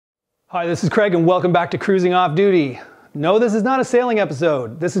Hi, this is Craig and welcome back to Cruising Off Duty. No, this is not a sailing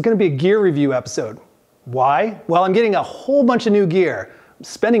episode. This is going to be a gear review episode. Why? Well, I'm getting a whole bunch of new gear. I'm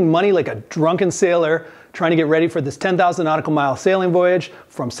spending money like a drunken sailor trying to get ready for this 10,000 nautical mile sailing voyage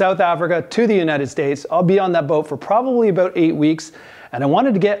from South Africa to the United States. I'll be on that boat for probably about 8 weeks, and I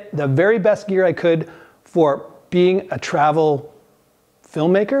wanted to get the very best gear I could for being a travel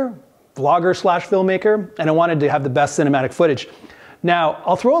filmmaker, vlogger slash filmmaker, and I wanted to have the best cinematic footage. Now,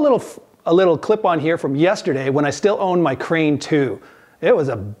 I'll throw a little clip on here from yesterday when I still owned my Crane 2. It was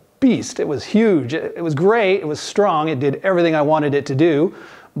a beast. It was huge. It was great. It was strong. It did everything I wanted it to do.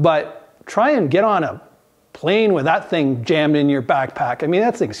 But try and get on a plane with that thing jammed in your backpack. I mean,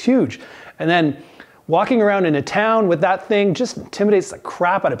 that thing's huge. And then walking around in a town with that thing just intimidates the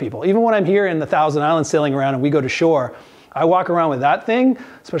crap out of people. Even when I'm here in the Thousand Islands sailing around and we go to shore, I walk around with that thing,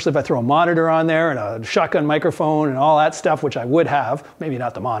 especially if I throw a monitor on there and a shotgun microphone and all that stuff, which I would have. Maybe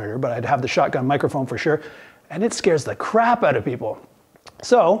not the monitor, but I'd have the shotgun microphone for sure. And it scares the crap out of people.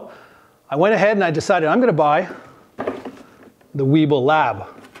 So I went ahead and I decided I'm going to buy the Weebill Lab.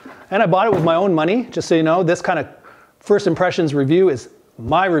 And I bought it with my own money. Just so you know, this kind of first impressions review is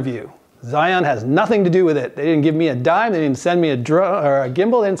my review. Zhiyun has nothing to do with it. They didn't give me a dime. They didn't send me a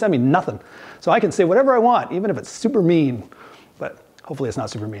gimbal. They didn't send me nothing. So I can say whatever I want, even if it's super mean. But hopefully it's not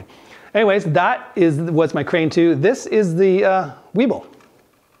super mean. Anyways, that was my Crane 2. This is the Weebill.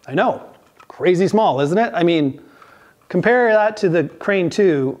 I know, crazy small, isn't it? I mean, compare that to the Crane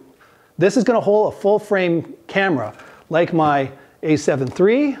 2. This is going to hold a full frame camera like my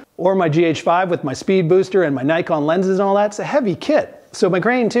A7iii or my GH5 with my speed booster and my Nikon lenses and all that. It's a heavy kit. So my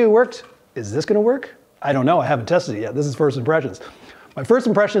Crane 2 worked. Is this going to work? I don't know. I haven't tested it yet. This is first impressions. My first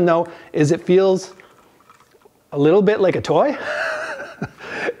impression, though, is it feels a little bit like a toy.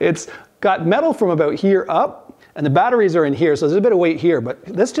 It's got metal from about here up, and the batteries are in here, so there's a bit of weight here, but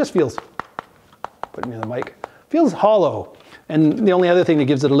this just feels, put me on the mic, feels hollow. And the only other thing that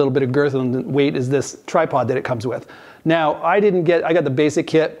gives it a little bit of girth and weight is this tripod that it comes with. Now, I got the basic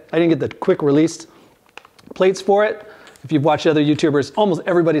kit. I didn't get the quick release plates for it. If you've watched other YouTubers, almost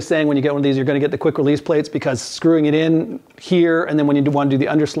everybody's saying when you get one of these, you're going to get the quick release plates because screwing it in here, and then when you want to do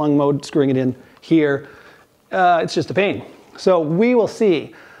the underslung mode, screwing it in here, it's just a pain. So we will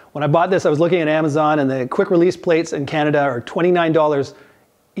see. When I bought this, I was looking at Amazon, and the quick release plates in Canada are $29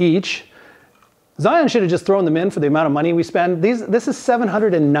 each. Zhiyun should have just thrown them in for the amount of money we spend. This is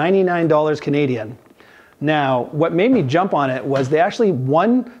 $799 Canadian. Now, what made me jump on it was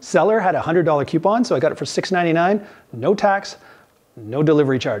one seller had a $100 coupon, so I got it for $6.99, no tax, no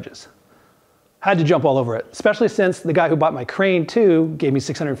delivery charges. Had to jump all over it, especially since the guy who bought my Crane 2 gave me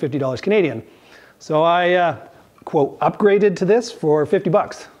 $650 Canadian. So I, quote, upgraded to this for 50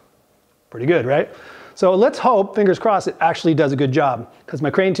 bucks. Pretty good, right? So let's hope, fingers crossed, it actually does a good job, because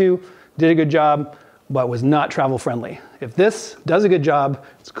my Crane 2 did a good job, but was not travel friendly. If this does a good job,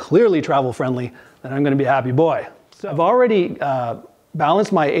 it's clearly travel friendly, then I'm going to be a happy boy. So I've already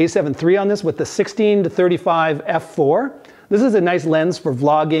balanced my A7iii on this with the 16-35 f4. This is a nice lens for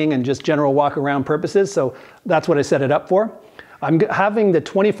vlogging and just general walk around purposes, so that's what I set it up for. I'm having the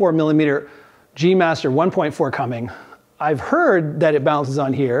 24mm G-master 1.4 coming. I've heard that it balances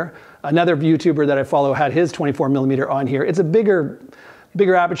on here. Another YouTuber that I follow had his 24mm on here. It's a bigger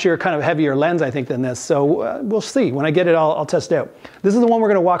aperture, kind of heavier lens, I think, than this. So we'll see. When I get it, I'll test it out. This is the one we're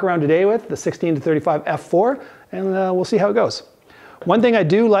going to walk around today with, the 16-35 f4, and we'll see how it goes. One thing I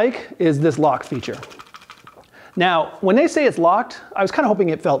do like is this lock feature. Now, when they say it's locked, I was kind of hoping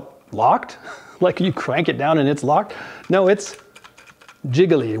it felt locked, like you crank it down and it's locked. No, it's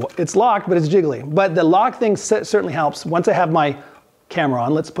jiggly. It's locked, but it's jiggly. But the lock thing certainly helps. Once I have my camera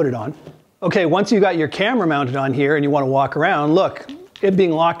on, let's put it on. Okay, once you got your camera mounted on here and you want to walk around, look, it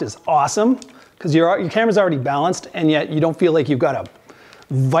being locked is awesome because your camera's already balanced, and yet you don't feel like you've got a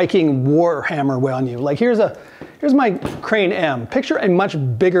Viking war hammer on you. Like here's my Crane M. Picture a much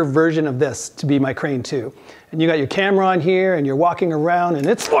bigger version of this to be my Crane 2. And you got your camera on here and you're walking around and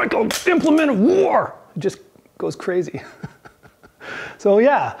it's like an implement of war. It just goes crazy. So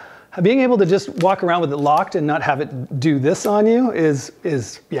yeah, being able to just walk around with it locked and not have it do this on you is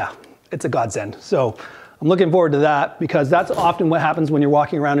yeah, it's a godsend. So I'm looking forward to that because that's often what happens when you're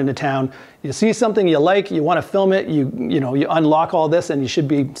walking around in a town. You see something you like, you want to film it, you unlock all this and you should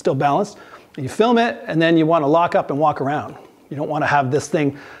be still balanced. You film it and then you want to lock up and walk around. You don't want to have this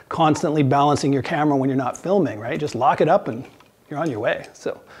thing constantly balancing your camera when you're not filming, right? Just lock it up and you're on your way.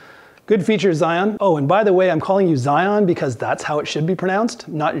 So good feature, Zhiyun. Oh, and by the way, I'm calling you Zhiyun because that's how it should be pronounced,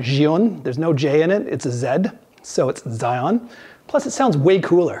 not Zhiyun. There's no J in it, it's a Z, so it's Zhiyun. Plus it sounds way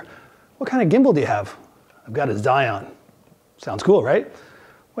cooler. What kind of gimbal do you have? I've got a Zhiyun. Sounds cool, right?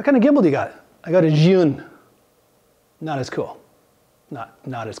 What kind of gimbal do you got? I got a Zhiyun. Not as cool.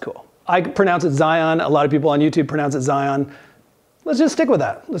 Not as cool. I pronounce it Zion. A lot of people on YouTube pronounce it Zion. Let's just stick with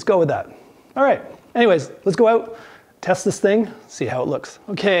that. Let's go with that. All right. Anyways, let's go out, test this thing, see how it looks.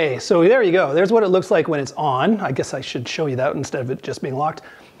 Okay, so there you go. There's what it looks like when it's on. I guess I should show you that instead of it just being locked.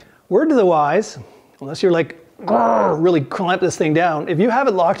 Word to the wise, unless you're like, really clamp this thing down, if you have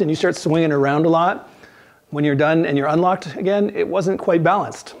it locked and you start swinging around a lot, when you're done and you're unlocked again, it wasn't quite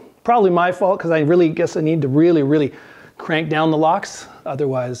balanced. Probably my fault, because I really guess I need to really crank down the locks.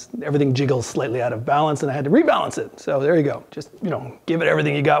 Otherwise, everything jiggles slightly out of balance and I had to rebalance it. So there you go. Just, you know, give it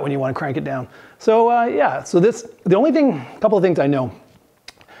everything you got when you want to crank it down. So yeah, so the only thing, couple of things I know.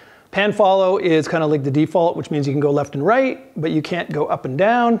 Pan follow is kind of like the default, which means you can go left and right, but you can't go up and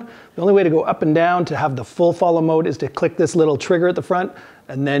down. The only way to go up and down to have the full follow mode is to click this little trigger at the front,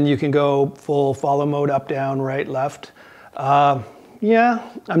 and then you can go full follow mode, up, down, right, left. Yeah,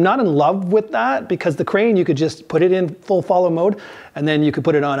 I'm not in love with that, because the crane, you could just put it in full follow mode, and then you could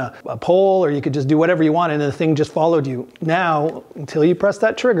put it on a pole, or you could just do whatever you want, and the thing just followed you. Now, until you press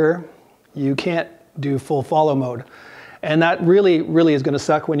that trigger, you can't do full follow mode. And that really is going to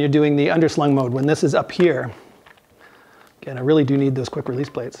suck when you're doing the underslung mode, when this is up here. Again, I really do need those quick release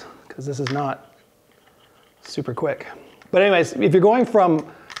plates, because this is not super quick. But anyways, if you're going from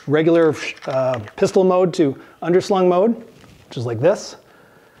regular pistol mode to underslung mode, which is like this,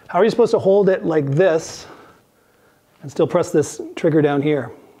 how are you supposed to hold it like this and still press this trigger down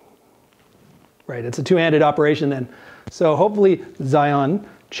here? Right, it's a two-handed operation then. So hopefully Zhiyun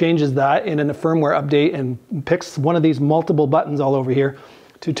changes that in a firmware update and picks one of these multiple buttons all over here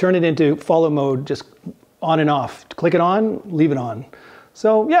to turn it into follow mode, just on and off. Click it on, leave it on.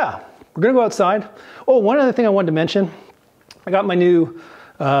 So yeah, we're gonna go outside. Oh, one other thing I wanted to mention. I got my new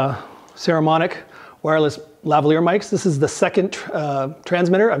Cinematic wireless lavalier mics. This is the second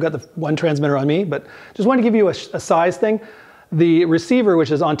transmitter. I've got the one transmitter on me, but just wanted to give you a size thing. The receiver,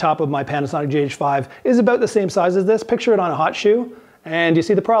 which is on top of my Panasonic GH5, is about the same size as this. Picture it on a hot shoe. And you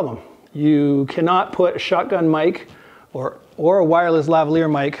see the problem. You cannot put a shotgun mic or a wireless lavalier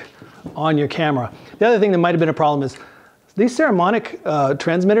mic on your camera. The other thing that might have been a problem is these Cinematic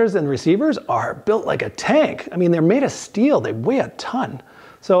transmitters and receivers are built like a tank. I mean, they're made of steel. They weigh a ton.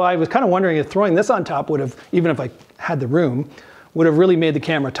 So I was kind of wondering if throwing this on top would have, even if I had the room, would have really made the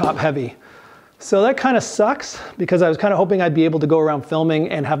camera top heavy. So that kind of sucks, because I was kind of hoping I'd be able to go around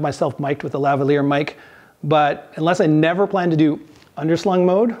filming and have myself mic'd with a lavalier mic. But unless I never plan to do underslung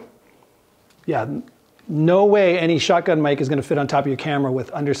mode, yeah, no way any shotgun mic is going to fit on top of your camera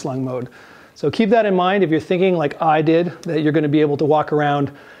with underslung mode. So keep that in mind if you're thinking like I did, that you're going to be able to walk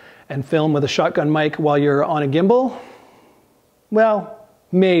around and film with a shotgun mic while you're on a gimbal. Well,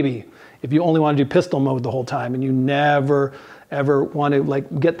 maybe if you only want to do pistol mode the whole time and you never ever want to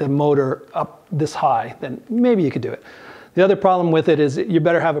like get the motor up this high, then maybe you could do it. The other problem with it is you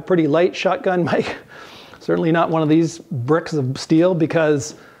better have a pretty light shotgun mic. Certainly not one of these bricks of steel,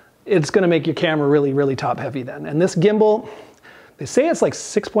 because it's going to make your camera really top heavy then. And this gimbal, they say it's like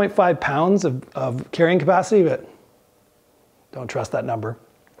 6.5 pounds of carrying capacity, but don't trust that number.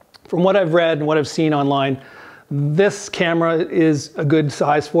 From what I've read and what I've seen online, this camera is a good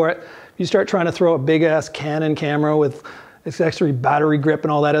size for it. If you start trying to throw a big ass Canon camera with accessory battery grip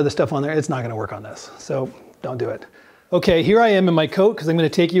and all that other stuff on there, it's not going to work on this. So don't do it. Okay, here I am in my coat, because I'm going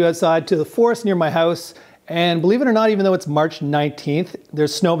to take you outside to the forest near my house. And believe it or not, even though it's March 19th,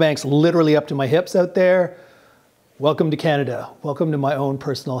 there's snowbanks literally up to my hips out there. Welcome to Canada. Welcome to my own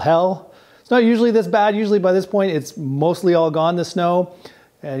personal hell. It's not usually this bad. Usually by this point, it's mostly all gone, the snow.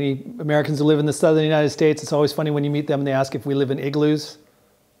 Any Americans who live in the southern United States, it's always funny when you meet them and they ask if we live in igloos.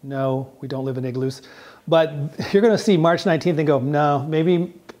 No, we don't live in igloos. But you're going to see March 19th and go, no,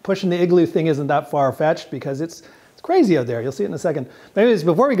 maybe pushing the igloo thing isn't that far-fetched, because it's crazy out there. You'll see it in a second. But anyways,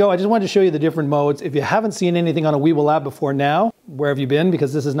 before we go, I just wanted to show you the different modes. If you haven't seen anything on a Weebill Lab before now, where have you been?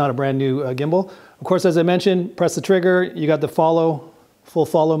 Because this is not a brand new gimbal. Of course, as I mentioned, press the trigger. You got the full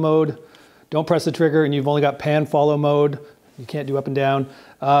follow mode. Don't press the trigger and you've only got pan follow mode. You can't do up and down.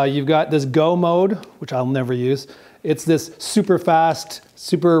 You've got this go mode, which I'll never use. It's this super fast,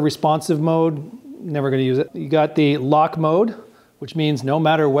 super responsive mode. Never gonna use it. You got the lock mode, which means no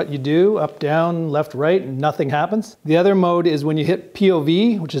matter what you do, up, down, left, right, nothing happens. The other mode is when you hit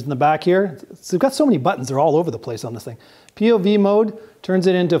POV, which is in the back here. So we've got so many buttons, they're all over the place on this thing. POV mode turns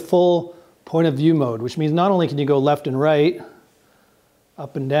it into full point of view mode, which means not only can you go left and right,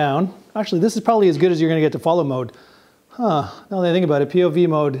 up and down. Actually, this is probably as good as you're gonna get to follow mode. Now that I think about it, POV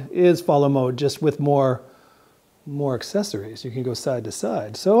mode is follow mode, just with more accessories. You can go side to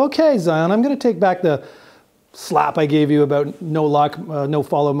side. So okay, Zion, I'm gonna take back the slap I gave you about no lock, no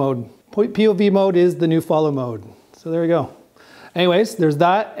follow mode. POV mode is the new follow mode. So there you go. Anyways, there's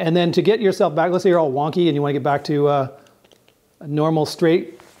that. And then to get yourself back, let's say you're all wonky and you want to get back to a normal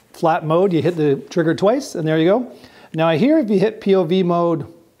straight flat mode, you hit the trigger twice and there you go. Now I hear if you hit POV mode,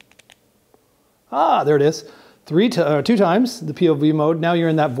 there it is, 2 times the POV mode, now you're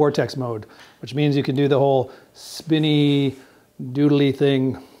in that vortex mode, which means you can do the whole spinny, doodly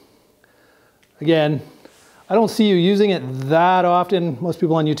thing. Again, I don't see you using it that often. Most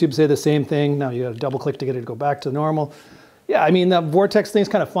people on YouTube say the same thing. Now you got to double click to get it to go back to normal. Yeah, I mean, that vortex thing's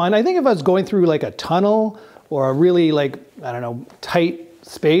kind of fun. I think if I was going through like a tunnel or a really like, I don't know, tight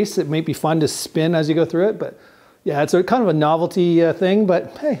space, it might be fun to spin as you go through it. But yeah, it's a kind of a novelty thing,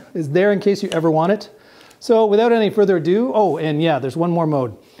 but hey, it's there in case you ever want it. So without any further ado, oh, and yeah, there's one more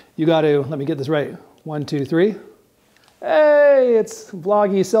mode. You got to, let me get this right. 1, 2, 3. Hey, it's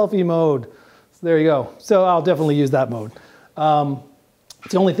vloggy selfie mode. So there you go. So I'll definitely use that mode.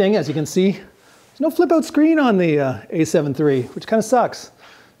 It's the only thing, as you can see, there's no flip out screen on the A7 III, which kind of sucks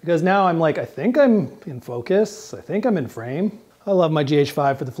because now I'm like, I think I'm in focus. I think I'm in frame. I love my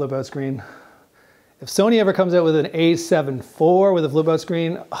GH5 for the flip out screen. If Sony ever comes out with an A7 IV with a flip out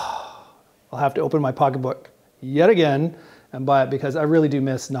screen, I'll have to open my pocketbook yet again and buy it because I really do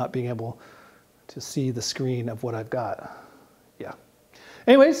miss not being able to see the screen of what I've got. Yeah.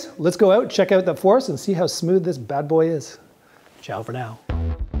 Anyways, let's go out, check out that forest and see how smooth this bad boy is. Ciao for now.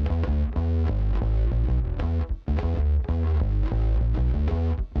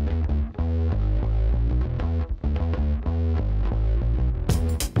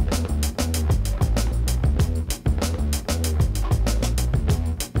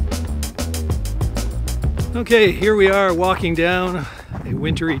 Okay, here we are walking down a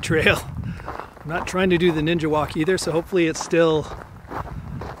wintry trail. I'm not trying to do the ninja walk either, so hopefully it's still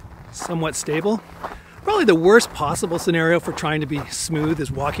somewhat stable. Probably the worst possible scenario for trying to be smooth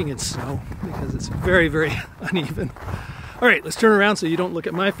is walking in snow because it's very, very uneven. All right, let's turn around so you don't look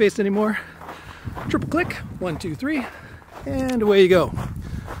at my face anymore. Triple click, 1, 2, 3, and away you go.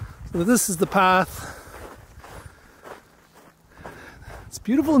 So this is the path. It's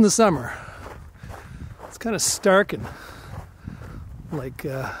beautiful in the summer. It's kind of stark and like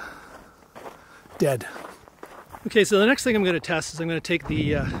dead. Okay, so the next thing I'm going to test is I'm going to take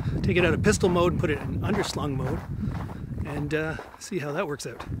it out of pistol mode and put it in underslung mode and see how that works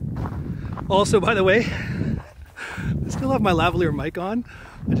out. Also, by the way, I still have my lavalier mic on.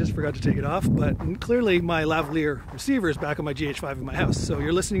 I just forgot to take it off, but clearly my lavalier receiver is back on my GH5 in my house. So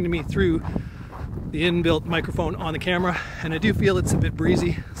you're listening to me through the inbuilt microphone on the camera, and I do feel it's a bit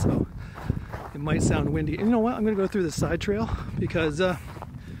breezy, so it might sound windy. And you know what? I'm going to go through the side trail because the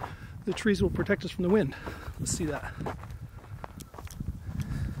trees will protect us from the wind. Let's see that.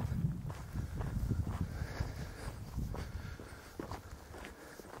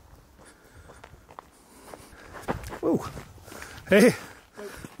 Whoa. Hey, a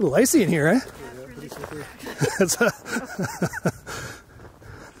little icy in here, eh? Yeah, pretty slippery.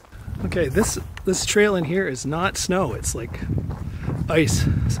 Okay, this trail in here is not snow. It's like ice.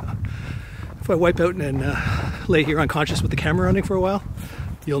 So if I wipe out and lay here unconscious with the camera running for a while,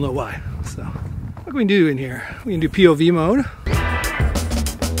 you'll know why. So what can we do in here? We can do POV mode.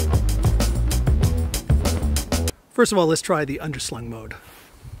 First of all, let's try the underslung mode.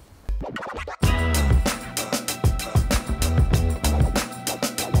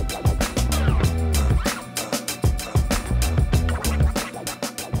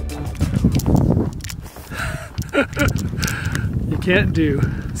 You can't do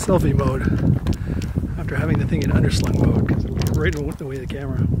selfie mode after having the thing in underslung mode because it'll get right in the way of the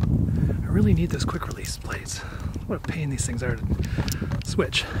camera. I really need those quick release plates. What a pain these things are to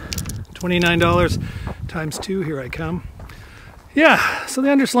switch. $29 times 2, here I come. Yeah, so the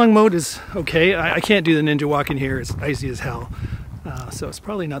underslung mode is okay. I can't do the ninja walk in here, it's icy as hell. So it's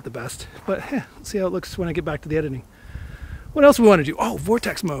probably not the best, but let's see how it looks when I get back to the editing. What else we want to do? Oh,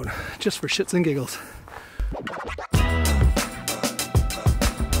 vortex mode, just for shits and giggles.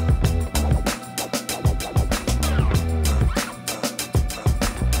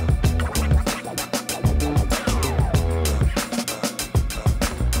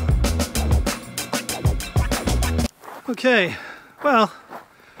 Okay, well,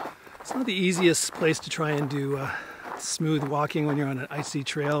 it's not the easiest place to try and do smooth walking when you're on an icy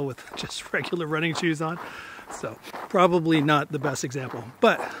trail with just regular running shoes on. So probably not the best example.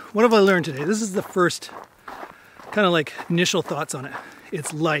 But what have I learned today? This is the first kind of like initial thoughts on it.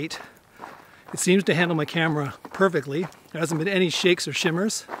 It's light. It seems to handle my camera perfectly. There hasn't been any shakes or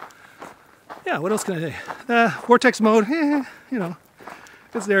shimmers. Yeah, what else can I say? Vortex mode, you know,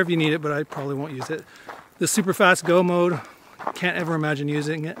 it's there if you need it, but I probably won't use it. The super fast go mode, can't ever imagine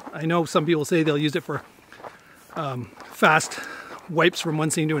using it. I know some people say they'll use it for fast wipes from one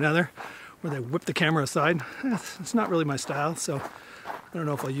scene to another, where they whip the camera aside. It's not really my style, so I don't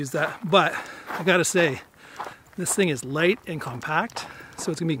know if I'll use that. But I gotta say, this thing is light and compact, so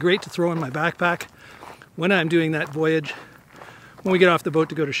it's gonna be great to throw in my backpack when I'm doing that voyage. When we get off the boat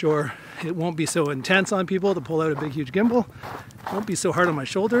to go to shore, it won't be so intense on people to pull out a big huge gimbal. It won't be so hard on my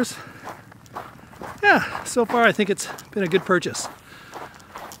shoulders. Yeah, so far I think it's been a good purchase.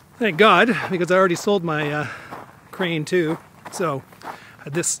 Thank God, because I already sold my crane too, so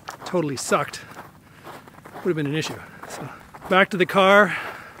had this totally sucked, would have been an issue. So back to the car.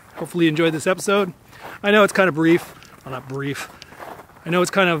 Hopefully you enjoyed this episode. I know it's kind of brief, well not brief, I know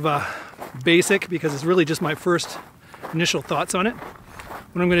it's kind of basic because it's really just my first initial thoughts on it.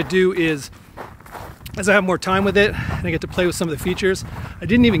 What I'm going to do is, as I have more time with it and I get to play with some of the features, I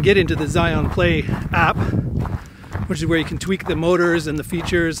didn't even get into the Zhiyun Play app, which is where you can tweak the motors and the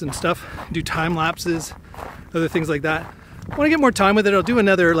features and stuff, do time lapses, other things like that. When I get more time with it, I'll do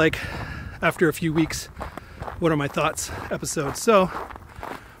another, like, after a few weeks, what are my thoughts episode. So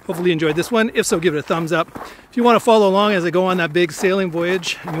hopefully you enjoyed this one. If so, give it a thumbs up. If you want to follow along as I go on that big sailing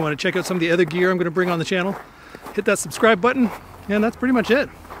voyage and you want to check out some of the other gear I'm going to bring on the channel, hit that subscribe button, and that's pretty much it.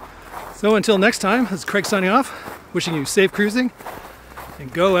 So until next time, this is Craig signing off, wishing you safe cruising,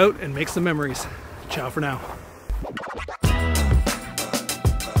 and go out and make some memories. Ciao for now.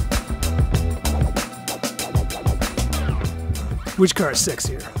 Which car is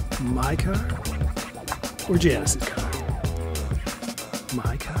sexier? My car or Janice's car?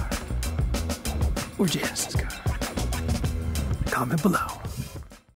 My car or Janice's car? Comment below.